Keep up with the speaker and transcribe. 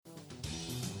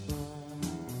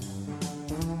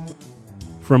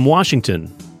From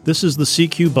Washington, this is the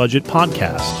CQ Budget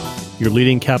Podcast, your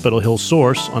leading Capitol Hill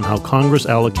source on how Congress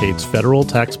allocates federal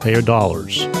taxpayer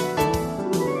dollars.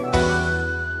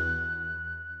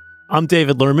 I'm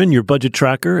David Lerman, your budget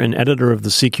tracker and editor of the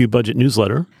CQ Budget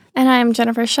newsletter. And I'm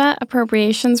Jennifer Shutt,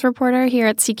 appropriations reporter here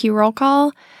at CQ Roll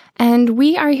Call. And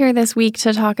we are here this week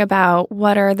to talk about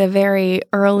what are the very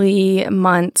early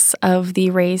months of the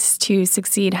race to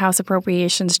succeed House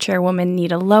Appropriations Chairwoman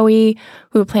Nita Lowey,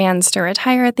 who plans to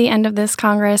retire at the end of this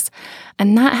Congress.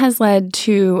 And that has led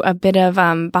to a bit of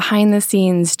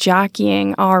behind-the-scenes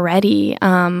jockeying already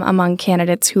among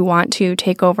candidates who want to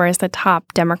take over as the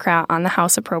top Democrat on the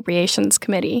House Appropriations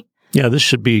Committee. Yeah, this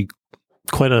should be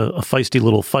quite a feisty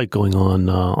little fight going on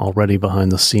already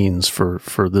behind the scenes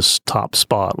for this top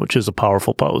spot, which is a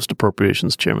powerful post,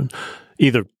 Appropriations Chairman,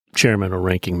 either chairman or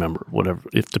ranking member, whatever.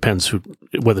 It depends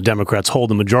whether Democrats hold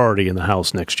the majority in the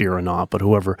House next year or not, but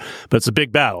it's a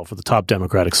big battle for the top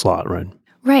Democratic slot, right?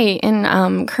 Right.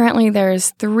 And currently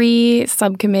there's 3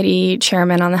 subcommittee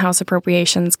chairmen on the House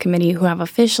Appropriations Committee who have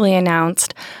officially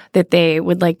announced that they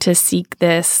would like to seek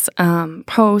this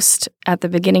post at the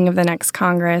beginning of the next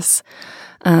Congress.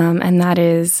 And that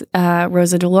is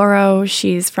Rosa DeLauro.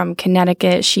 She's from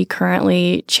Connecticut. She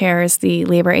currently chairs the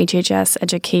Labor HHS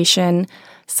Education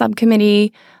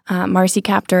Subcommittee. Marcy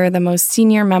Kaptur, the most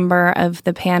senior member of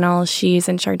the panel, she's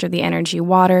in charge of the Energy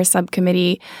Water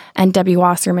Subcommittee, and Debbie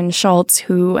Wasserman Schultz,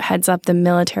 who heads up the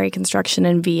Military Construction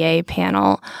and VA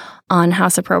panel on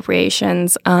House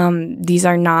Appropriations. These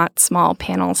are not small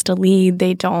panels to lead.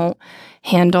 They don't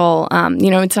handle,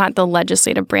 it's not the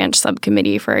Legislative Branch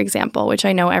Subcommittee, for example, which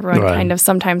I know everyone kind of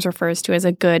sometimes refers to as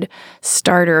a good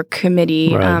starter committee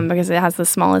because it has the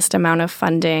smallest amount of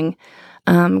funding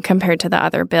compared to the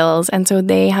other bills. And so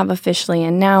they have officially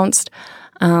announced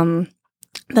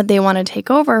that they want to take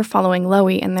over following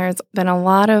Lowey. And there's been a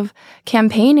lot of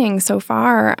campaigning so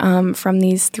far from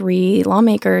these 3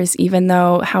 lawmakers, even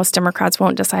though House Democrats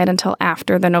won't decide until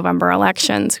after the November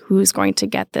elections who's going to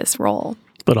get this role.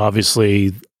 But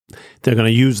obviously, they're going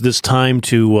to use this time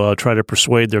to try to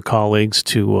persuade their colleagues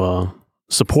to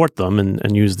support them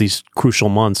and use these crucial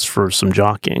months for some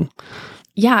jockeying.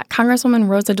 Yeah, Congresswoman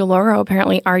Rosa DeLauro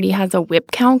apparently already has a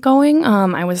whip count going.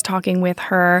 I was talking with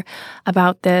her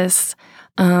about this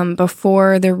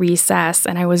before the recess,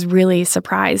 and I was really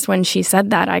surprised when she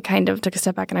said that. I kind of took a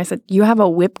step back and I said, "You have a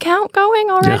whip count going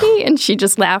already?" Yeah. And she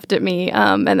just laughed at me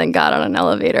and then got on an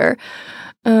elevator,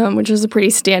 which is a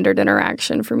pretty standard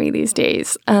interaction for me these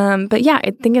days. But yeah,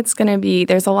 I think it's going to be,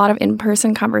 there's a lot of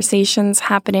in-person conversations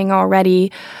happening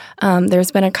already.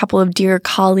 There's been a couple of Dear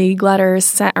Colleague letters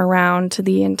sent around to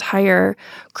the entire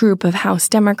group of House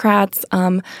Democrats.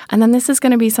 And then this is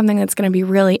going to be something that's going to be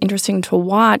really interesting to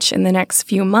watch in the next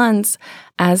few months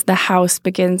as the House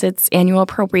begins its annual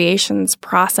appropriations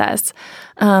process.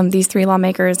 These 3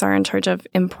 lawmakers are in charge of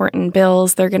important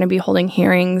bills. They're going to be holding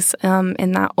hearings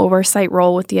in that oversight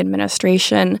role with the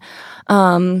administration.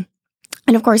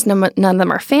 And of course, none of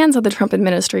them are fans of the Trump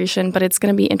administration, but it's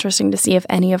going to be interesting to see if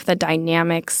any of the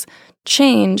dynamics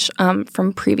change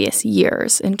from previous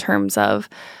years in terms of,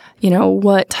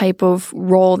 what type of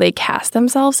role they cast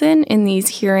themselves in these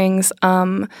hearings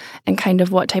and kind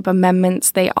of what type of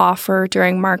amendments they offer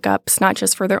during markups, not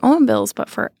just for their own bills, but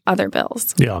for other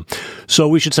bills. Yeah. So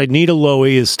we should say Nita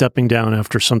Lowey is stepping down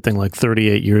after something like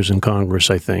 38 years in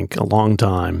Congress, I think, a long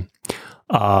time.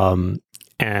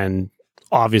 And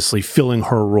obviously filling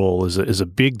her role is a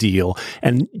big deal.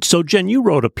 And so, Jen, you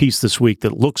wrote a piece this week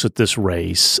that looks at this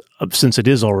race since it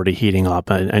is already heating up,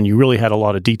 and you really had a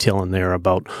lot of detail in there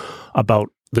about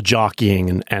the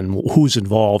jockeying and who's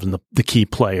involved and the key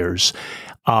players.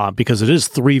 Because it is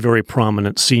 3 very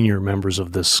prominent senior members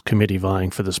of this committee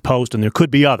vying for this post, and there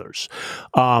could be others.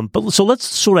 But so let's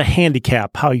sort of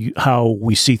handicap how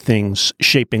we see things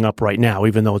shaping up right now,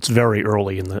 even though it's very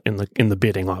early in the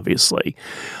bidding, obviously.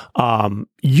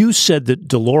 You said that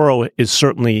DeLauro is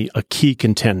certainly a key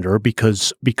contender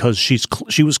because she's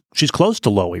close to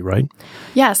Lowey, right?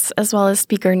 Yes, as well as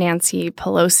Speaker Nancy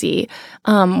Pelosi.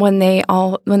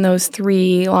 When those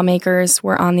 3 lawmakers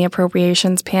were on the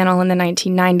appropriations panel in the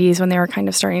 1990s, when they were kind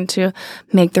of starting to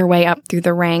make their way up through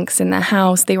the ranks in the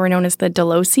House, they were known as the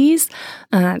Delosies.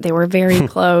 They were very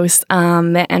close,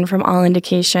 and from all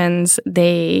indications,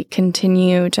 they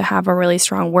continue to have a really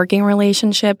strong working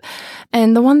relationship.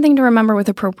 And the one thing to remember with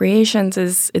appropriations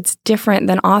is it's different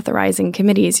than authorizing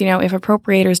committees. If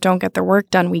appropriators don't get their work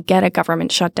done, we get a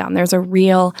government shutdown. There's a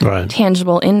real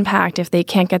tangible impact if they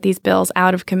can't get these bills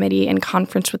out of committee in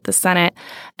conference with the Senate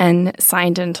and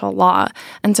signed into law.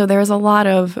 And so there's a lot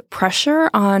of pressure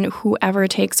on whoever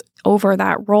takes over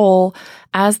that role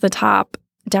as the top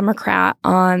Democrat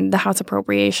on the House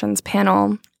Appropriations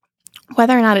panel,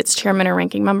 whether or not it's chairman or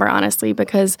ranking member, honestly,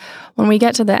 because when we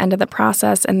get to the end of the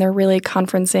process and they're really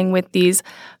conferencing with these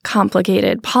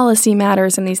complicated policy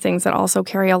matters and these things that also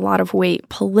carry a lot of weight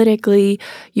politically,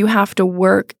 you have to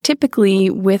work typically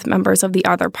with members of the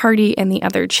other party and the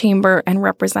other chamber and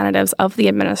representatives of the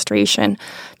administration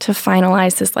to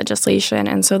finalize this legislation.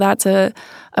 And so that's a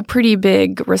pretty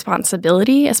big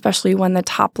responsibility, especially when the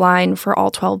top line for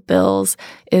all 12 bills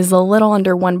is a little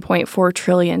under $1.4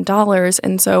 trillion.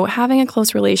 And so having a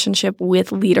close relationship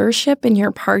with leadership in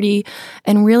your party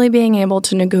and really being able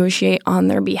to negotiate on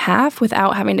their behalf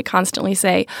without having to constantly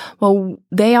say, well,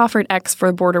 they offered X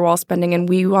for border wall spending and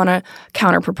we want to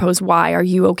counter-propose Y. Are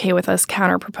you okay with us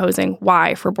counter-proposing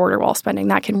Y for border wall spending?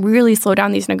 That can really slow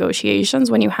down these negotiations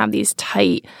when you have these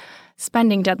tight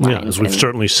spending deadlines. Yeah, as we've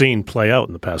certainly seen play out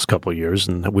in the past couple of years,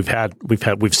 and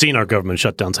we've seen our government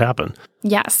shutdowns happen.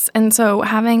 Yes, and so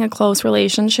having a close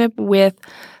relationship with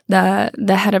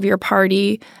the head of your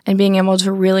party and being able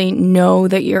to really know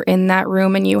that you're in that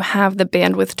room and you have the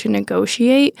bandwidth to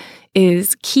negotiate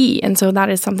is key. And so that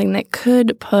is something that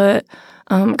could put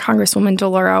Congresswoman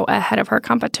DeLauro ahead of her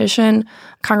competition.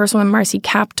 Congresswoman Marcy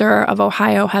Kaptur of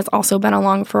Ohio has also been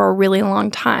along for a really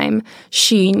long time.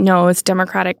 She knows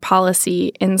Democratic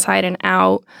policy inside and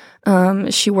out.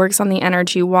 She works on the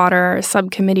Energy Water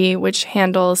Subcommittee, which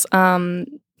handles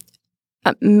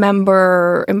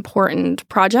member important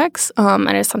projects, and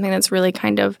it's something that's really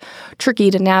kind of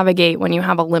tricky to navigate when you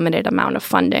have a limited amount of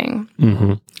funding.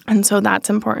 Mm-hmm. And so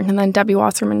that's important. And then Debbie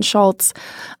Wasserman Schultz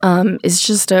is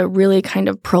just a really kind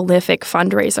of prolific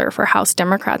fundraiser for House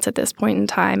Democrats at this point in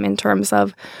time in terms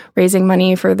of raising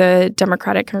money for the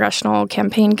Democratic Congressional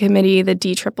Campaign Committee, the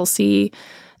DCCC,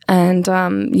 and,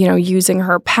 using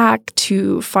her PAC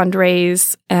to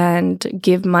fundraise and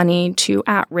give money to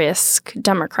at-risk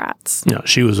Democrats. Yeah,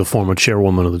 she was a former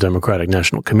chairwoman of the Democratic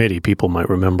National Committee. People might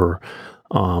remember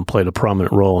played a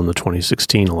prominent role in the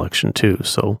 2016 election, too.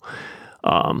 So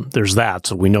there's that.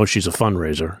 So we know she's a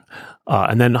fundraiser.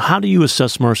 And then how do you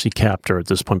assess Marcy Kaptur at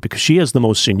this point? Because she has the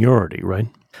most seniority, right?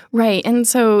 Right. And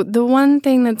so the one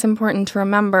thing that's important to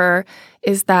remember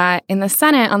is that in the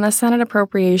Senate, on the Senate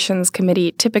Appropriations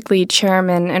Committee, typically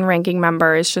chairman and ranking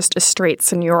member is just a straight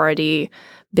seniority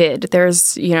bid.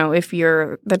 There's, if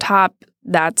you're the top,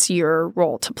 that's your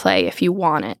role to play if you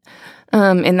want it.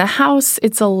 In the House,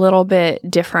 it's a little bit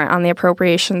different on the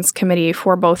Appropriations Committee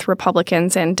for both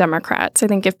Republicans and Democrats. I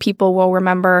think if people will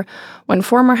remember when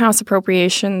former House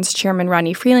Appropriations Chairman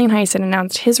Rodney Frelinghuysen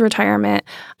announced his retirement,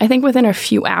 I think within a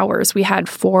few hours we had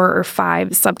 4 or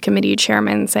 5 subcommittee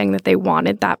chairmen saying that they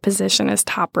wanted that position as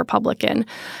top Republican.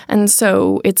 And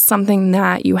so it's something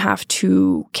that you have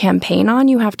to campaign on,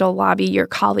 you have to lobby your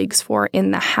colleagues for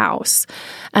in the House.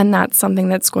 And that's something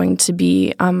that's going to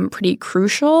be pretty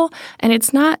crucial. And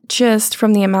it's not just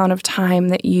from the amount of time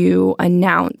that you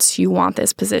announce you want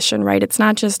this position, right? It's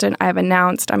not just I've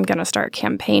announced I'm going to start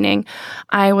campaigning.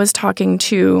 I was talking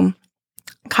to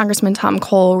Congressman Tom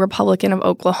Cole, Republican of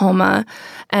Oklahoma,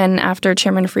 and after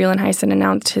Chairman Frelinghuysen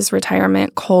announced his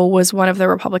retirement, Cole was one of the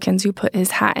Republicans who put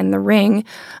his hat in the ring.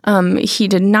 He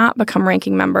did not become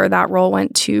ranking member. That role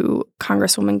went to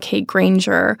Congresswoman Kay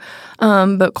Granger.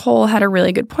 But Cole had a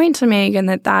really good point to make, and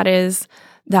that is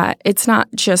that it's not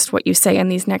just what you say in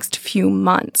these next few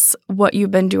months. What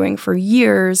you've been doing for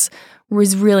years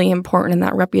was really important, and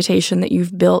that reputation that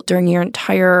you've built during your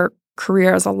entire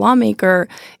career as a lawmaker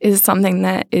is something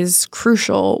that is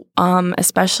crucial,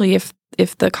 especially if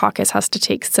the caucus has to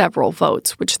take several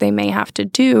votes, which they may have to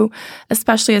do,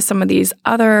 especially as some of these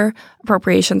other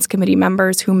Appropriations Committee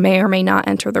members who may or may not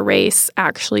enter the race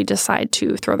actually decide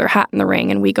to throw their hat in the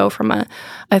ring. And we go from a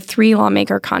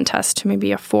 3-lawmaker contest to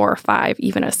maybe a 4 or 5,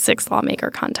 even a 6-lawmaker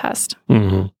contest.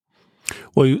 Mm-hmm.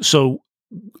 Well, so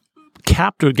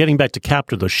Kaptur, getting back to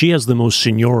Kaptur, though, she has the most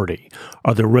seniority.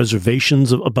 Are there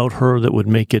reservations about her that would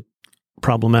make it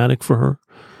problematic for her?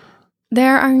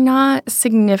 There are not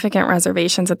significant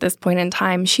reservations at this point in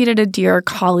time. She did a Dear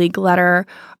Colleague letter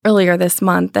earlier this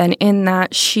month, and in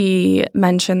that she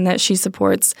mentioned that she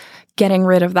supports getting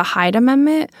rid of the Hyde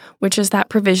Amendment, which is that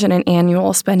provision in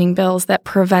annual spending bills that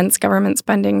prevents government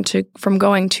spending from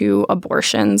going to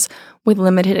abortions with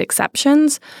limited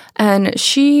exceptions. And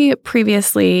she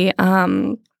previously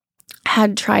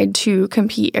had tried to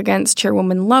compete against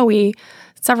Chairwoman Lowy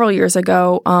several years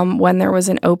ago when there was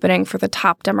an opening for the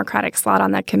top Democratic slot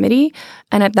on that committee.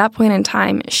 And at that point in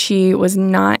time, she was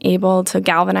not able to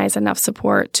galvanize enough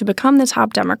support to become the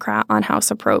top Democrat on House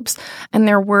Appropes. And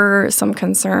there were some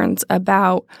concerns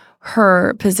about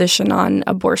her position on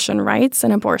abortion rights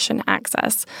and abortion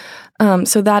access.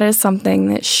 So that is something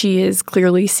that she is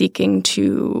clearly seeking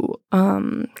to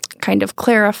kind of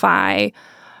clarify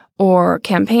or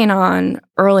campaign on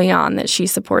early on, that she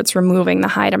supports removing the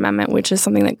Hyde Amendment, which is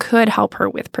something that could help her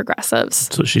with progressives.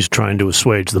 So she's trying to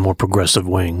assuage the more progressive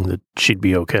wing, that she'd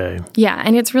be okay. Yeah,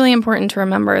 and it's really important to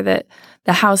remember that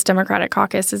the House Democratic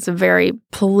Caucus is a very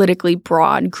politically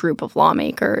broad group of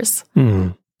lawmakers.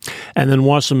 And then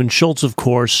Wasserman Schultz, of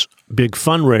course, big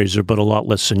fundraiser, but a lot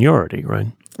less seniority, right?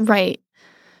 Right.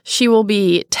 She will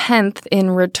be 10th in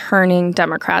returning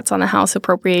Democrats on the House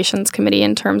Appropriations Committee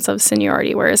in terms of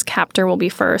seniority, whereas Kaptur will be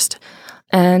first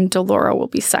and DeLauro will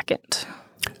be second.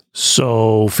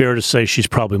 So fair to say she's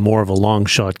probably more of a long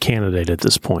shot candidate at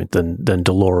this point than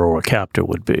DeLauro or Kaptur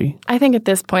would be. I think at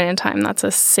this point in time, that's a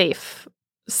safe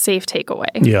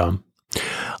takeaway. Yeah.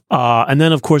 And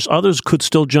then, of course, others could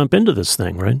still jump into this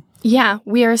thing, right? Yeah,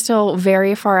 we are still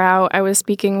very far out. I was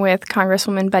speaking with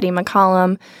Congresswoman Betty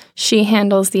McCollum. She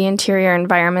handles the Interior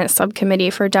Environment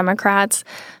Subcommittee for Democrats.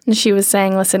 And she was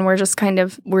saying, listen,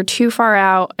 we're too far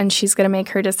out, and she's going to make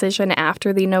her decision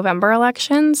after the November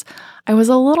elections. I was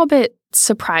a little bit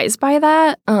surprised by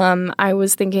that. I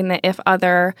was thinking that if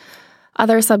other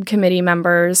subcommittee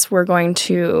members were going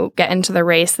to get into the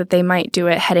race, that they might do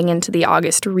it heading into the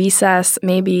August recess,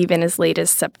 maybe even as late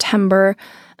as September.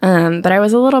 But I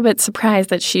was a little bit surprised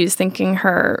that she's thinking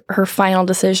her final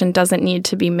decision doesn't need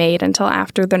to be made until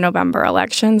after the November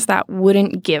elections. That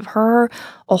wouldn't give her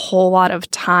a whole lot of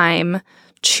time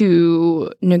to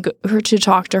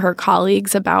talk to her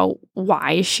colleagues about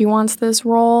why she wants this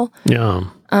role. Yeah.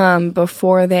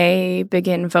 Before they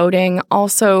begin voting.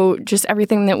 Also, just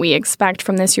everything that we expect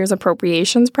from this year's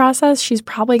appropriations process, she's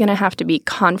probably going to have to be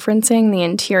conferencing the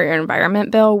Interior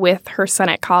Environment Bill with her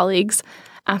Senate colleagues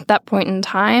at that point in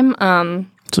time.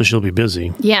 So she'll be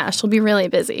busy. Yeah, she'll be really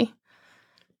busy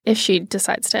if she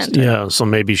decides to enter. Yeah, so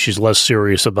maybe she's less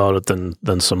serious about it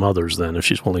than some others then, if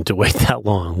she's willing to wait that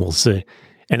long. We'll see.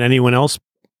 And anyone else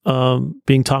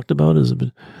being talked about?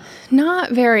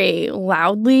 Not very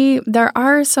loudly. There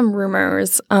are some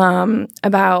rumors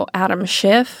about Adam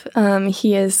Schiff.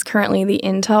 He is currently the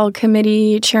Intel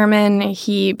Committee chairman.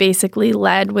 He basically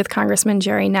led with Congressman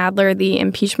Jerry Nadler the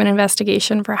impeachment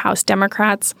investigation for House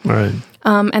Democrats. Right.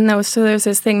 And there's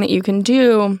this thing that you can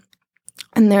do,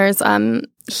 and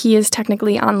he is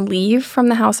technically on leave from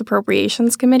the House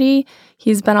Appropriations Committee.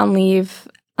 He's been on leave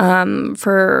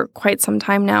for quite some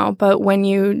time now. But when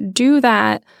you do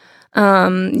that,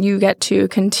 you get to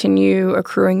continue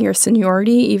accruing your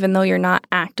seniority even though you're not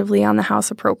actively on the House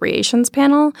Appropriations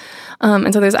panel.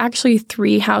 And so there's actually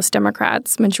 3 House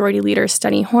Democrats, Majority Leader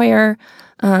Steny Hoyer,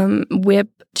 Whip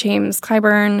James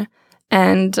Clyburn,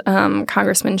 and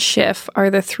Congressman Schiff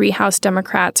are the 3 House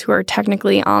Democrats who are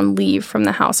technically on leave from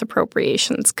the House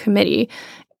Appropriations Committee.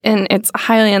 And it's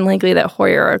highly unlikely that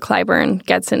Hoyer or Clyburn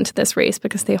gets into this race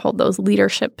because they hold those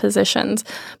leadership positions.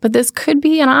 But this could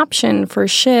be an option for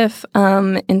Schiff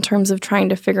in terms of trying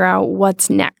to figure out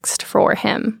what's next for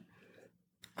him.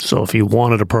 So if he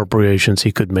wanted appropriations,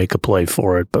 he could make a play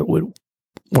for it, but we're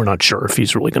not sure if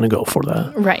he's really going to go for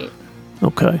that. Right.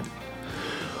 Okay.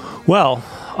 Well,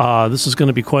 this is going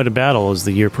to be quite a battle as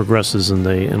the year progresses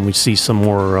and we see some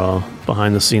more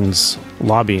behind-the-scenes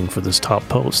lobbying for this top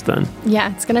post then.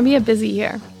 Yeah, it's going to be a busy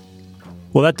year.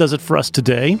 Well, that does it for us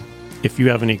today. If you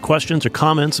have any questions or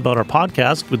comments about our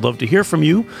podcast, we'd love to hear from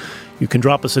you. You can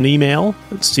drop us an email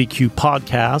at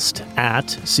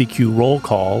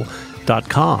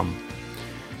cqpodcast@cqrollcall.com.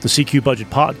 The CQ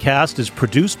Budget Podcast is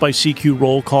produced by CQ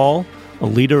Roll Call, a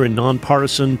leader in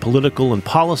nonpartisan political and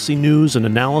policy news and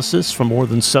analysis for more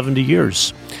than 70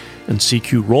 years. And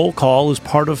CQ Roll Call is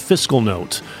part of Fiscal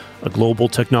Note, a global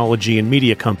technology and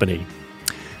media company.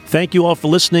 Thank you all for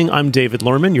listening. I'm David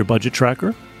Lerman, your budget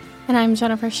tracker. And I'm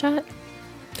Jennifer Shutt.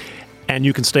 And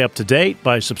you can stay up to date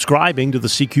by subscribing to the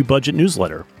CQ Budget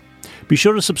newsletter. Be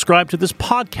sure to subscribe to this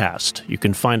podcast. You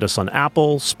can find us on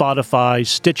Apple, Spotify,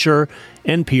 Stitcher,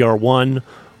 NPR One,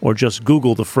 or just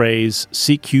Google the phrase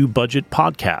CQ Budget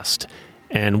Podcast.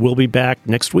 And we'll be back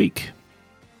next week.